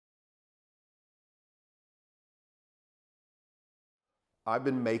I've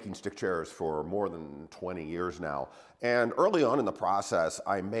been making stick chairs for more than 20 years now. And early on in the process,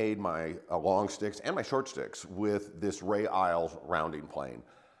 I made my long sticks and my short sticks with this Iles rounding plane.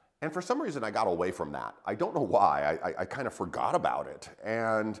 And for some reason, I got away from that. I don't know why. I kind of forgot about it.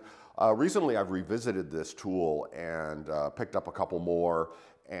 And recently, I've revisited this tool and picked up a couple more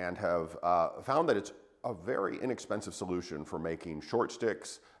and have found that it's a very inexpensive solution for making short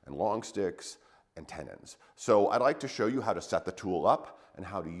sticks and long sticks and tenons. So I'd like to show you how to set the tool up and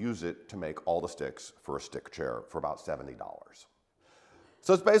how to use it to make all the sticks for a stick chair for about $70.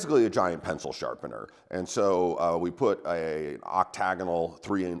 So it's basically a giant pencil sharpener. And so we put an octagonal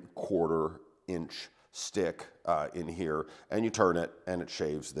 3¼ inch stick in here, and you turn it and it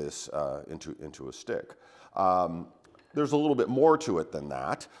shaves this into a stick. There's a little bit more to it than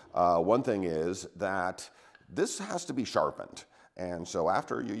that. One thing is that this has to be sharpened. And so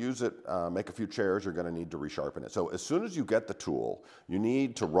after you use it, make a few chairs, you're gonna need to resharpen it. So as soon as you get the tool, you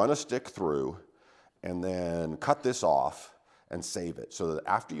need to run a stick through and then cut this off and save it so that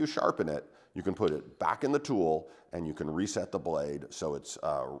after you sharpen it, you can put it back in the tool and you can reset the blade so it's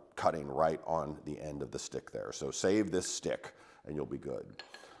cutting right on the end of the stick there. So save this stick and you'll be good.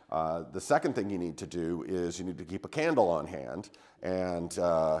 The second thing you need to do is you need to keep a candle on hand. And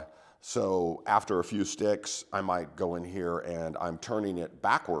so after a few sticks, I might go in here and I'm turning it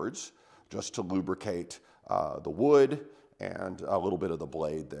backwards just to lubricate the wood and a little bit of the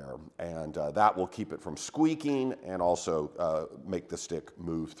blade there. And that will keep it from squeaking and also make the stick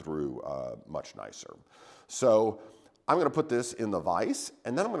move through much nicer. So I'm gonna put this in the vise,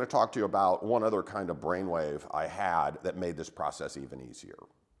 and then I'm gonna talk to you about one other kind of brainwave I had that made this process even easier.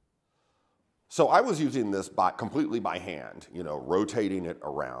 So I was using this completely by hand, you know, rotating it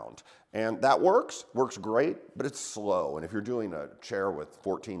around. And that works great, but it's slow. And if you're doing a chair with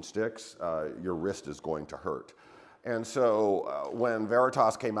 14 sticks, your wrist is going to hurt. And so when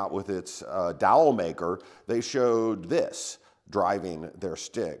Veritas came out with its dowel maker, they showed this, driving their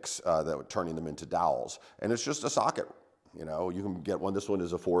sticks, turning them into dowels. And it's just a socket. You know, you can get one, this one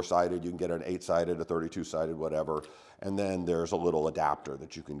is a 4-sided, you can get an 8-sided, a 32-sided, whatever. And then there's a little adapter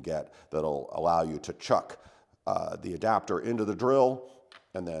that you can get that'll allow you to chuck the adapter into the drill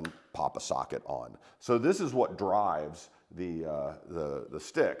and then pop a socket on. So this is what drives the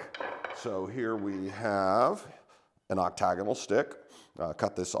stick. So here we have an octagonal stick,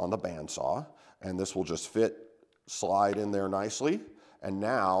 cut this on the bandsaw, and this will just slide in there nicely. And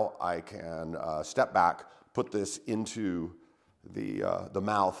now I can step back, put this into the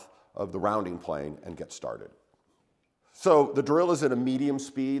mouth of the rounding plane and get started. So the drill is at a medium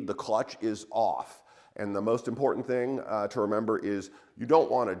speed, the clutch is off. And the most important thing to remember is you don't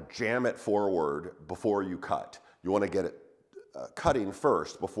want to jam it forward before you cut. You want to get it cutting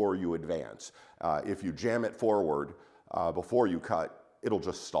first before you advance. If you jam it forward before you cut, it'll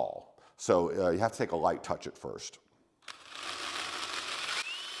just stall. So you have to take a light touch at first.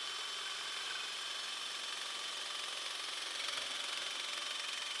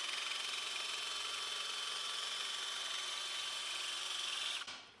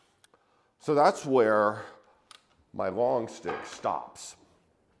 So that's where my long stick stops.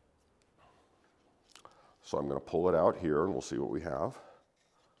 So I'm going to pull it out here and we'll see what we have.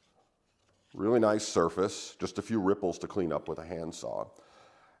 Really nice surface, just a few ripples to clean up with a handsaw.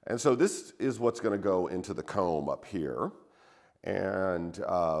 And so this is what's going to go into the comb up here. And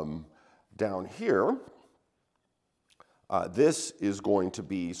down here, this is going to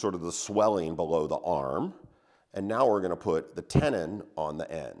be sort of the swelling below the arm. And now we're going to put the tenon on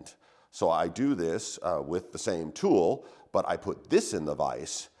the end. So I do this with the same tool, but I put this in the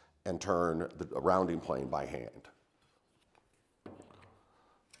vise and turn the rounding plane by hand.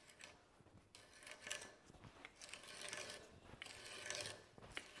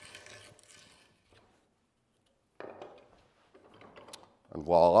 And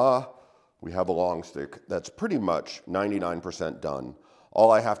voila, we have a long stick that's pretty much 99% done. All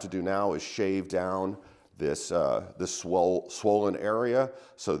I have to do now is shave down this swollen area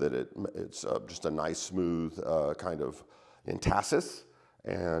so that it's just a nice smooth kind of intasis,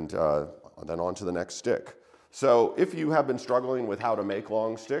 and then on to the next stick. So if you have been struggling with how to make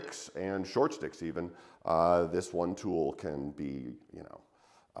long sticks and short sticks even, this one tool can be, you know,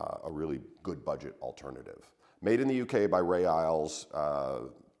 a really good budget alternative. Made in the UK by Iles,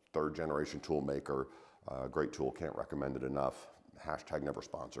 3rd generation tool maker. Great tool, can't recommend it enough. #never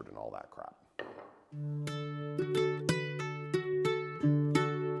sponsored and all that crap.